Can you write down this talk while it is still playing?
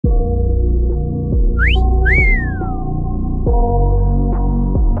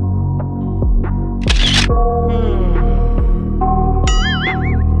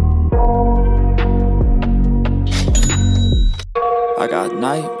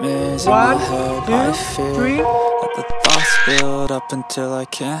nightmares in my head. I fear that the thoughts build up until I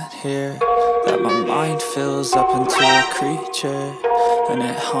can't hear, that my mind fills up into a creature, and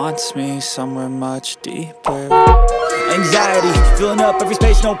it haunts me somewhere much deeper. Anxiety, filling up every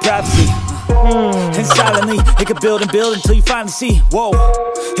space, no privacy. And silently, it could build and build until you finally see, whoa,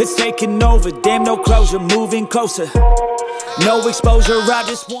 it's taking over, damn, no closure, moving closer. No exposure, I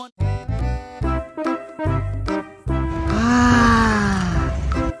just want...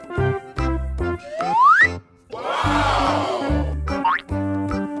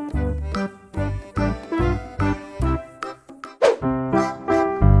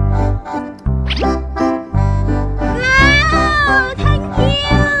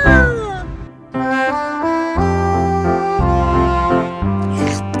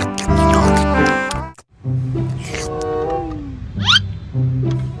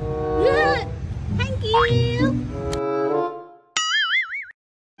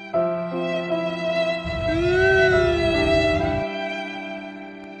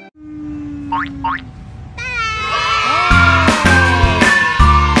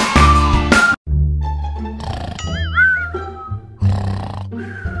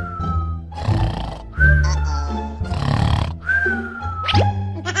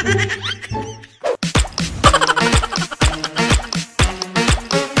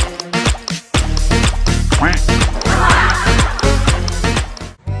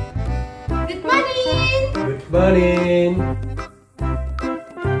 Morning.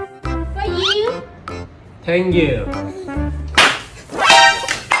 For you. Thank you.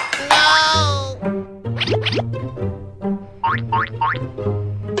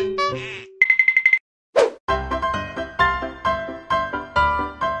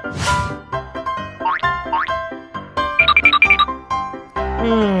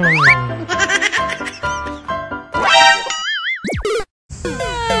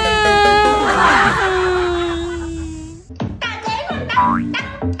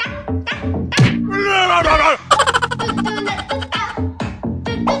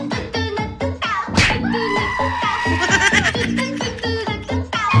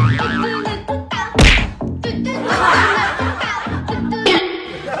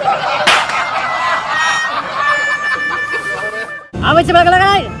 Awan sebelah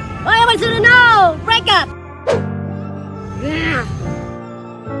kanan. Oh, awan sudah no. Break up.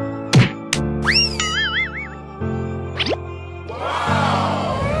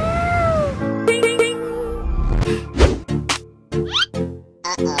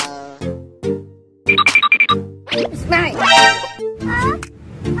 Smile.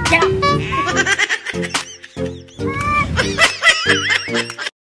 Get up.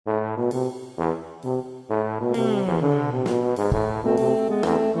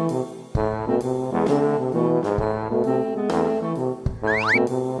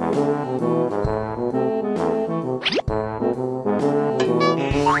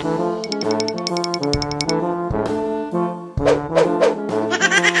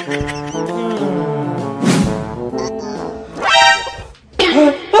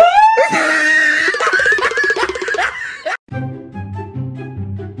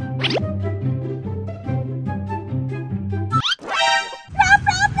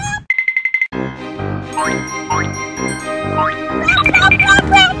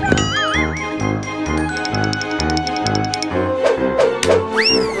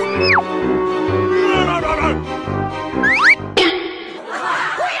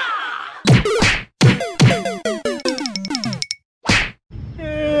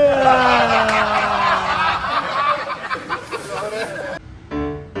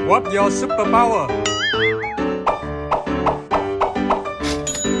 What's your superpower?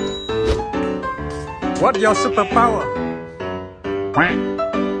 What's your superpower?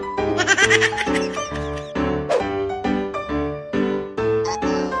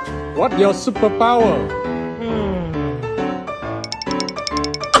 What's your superpower?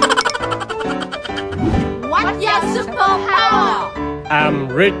 What's your superpower? I'm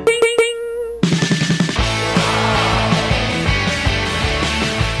rich.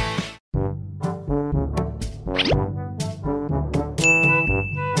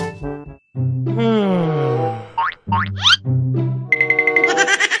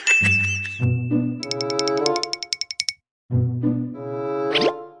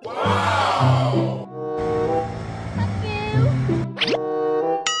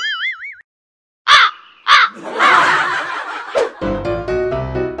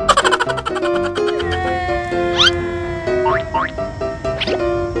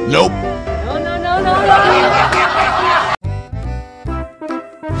 Nope. No, no, no, no, no.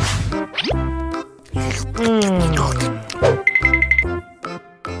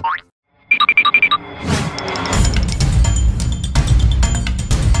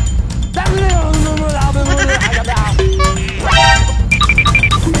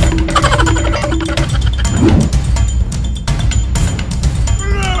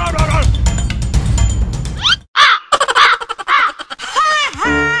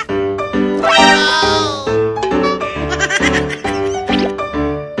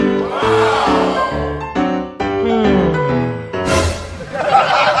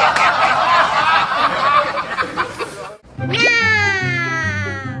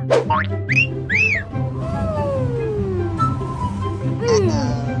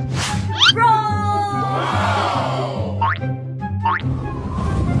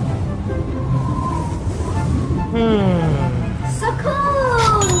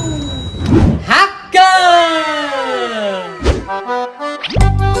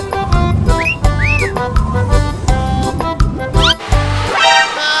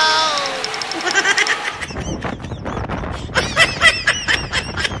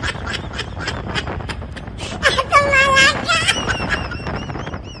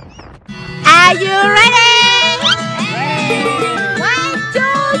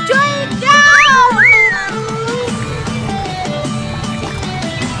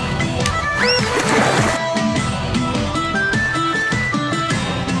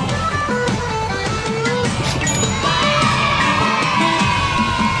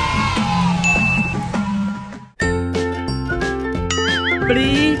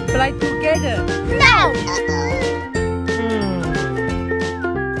 Please fly together. No!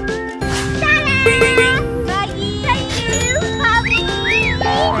 Maggie! Thank you, Mommy!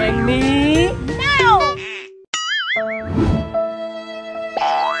 And me? No!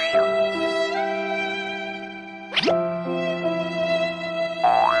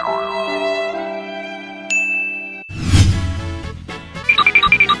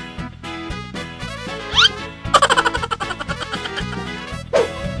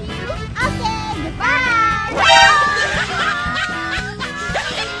 Okay, goodbye!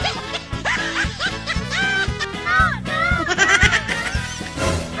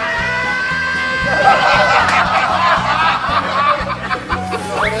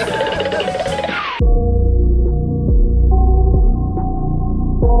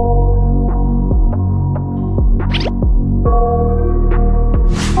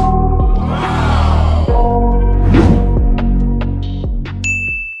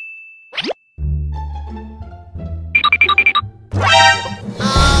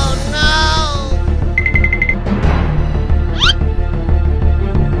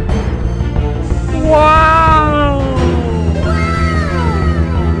 Wow!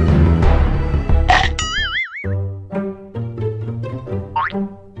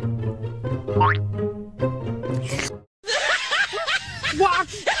 What?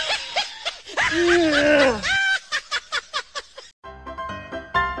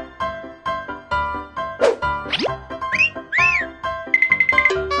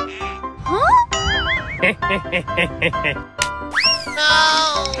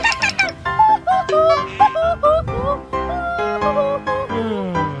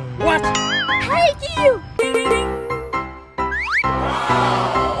 What? Hate you!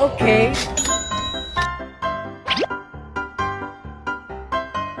 Okay.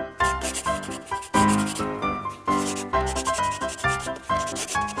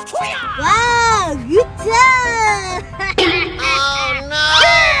 Wow, good job! Oh no!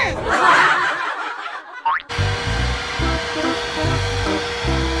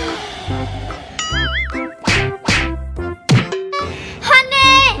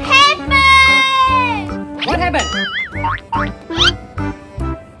 Honey, help me! What happened?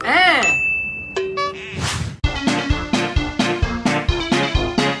 Ah!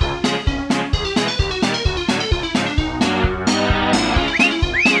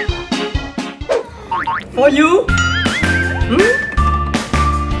 For you?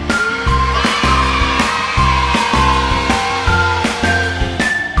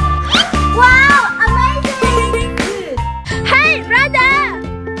 Wow, amazing! Hey, brother!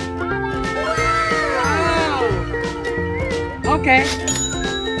 Wow! Okay.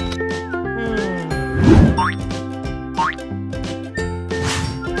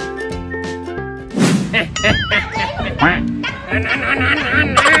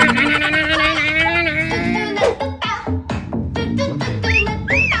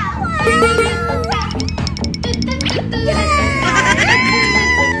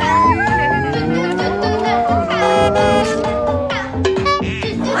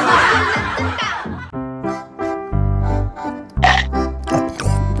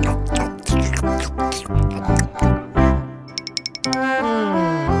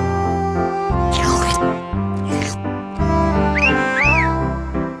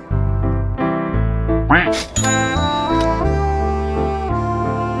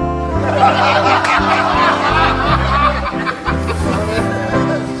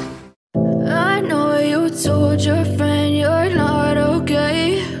 I know you told your friend you're not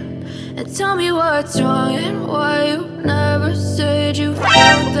okay, and tell me what's wrong and why you never said you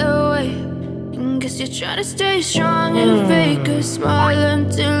felt that way. And guess you're trying to stay strong and fake a smile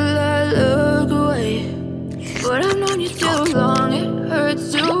until I look away. But I've known you too long, it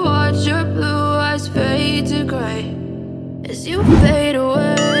hurts to watch your blue eyes fade to gray as you fade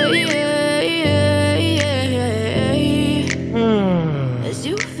away. As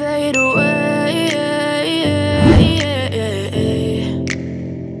you fade away.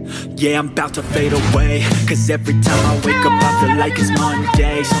 Yeah, I'm about to fade away, cause every time I wake up I feel like it's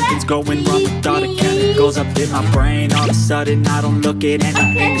Monday. Something's going wrong with all the chemicals up in my brain. All of a sudden I don't look at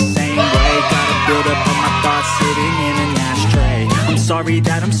anything the same way. Gotta build up all my thoughts sitting in an ashtray. I'm sorry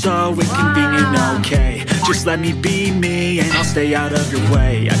that I'm so inconvenient, okay. Just let me be me and I'll stay out of your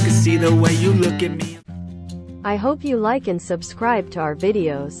way. I can see the way you look at me. I hope you like and subscribe to our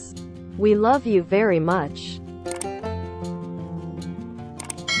videos. We love you very much.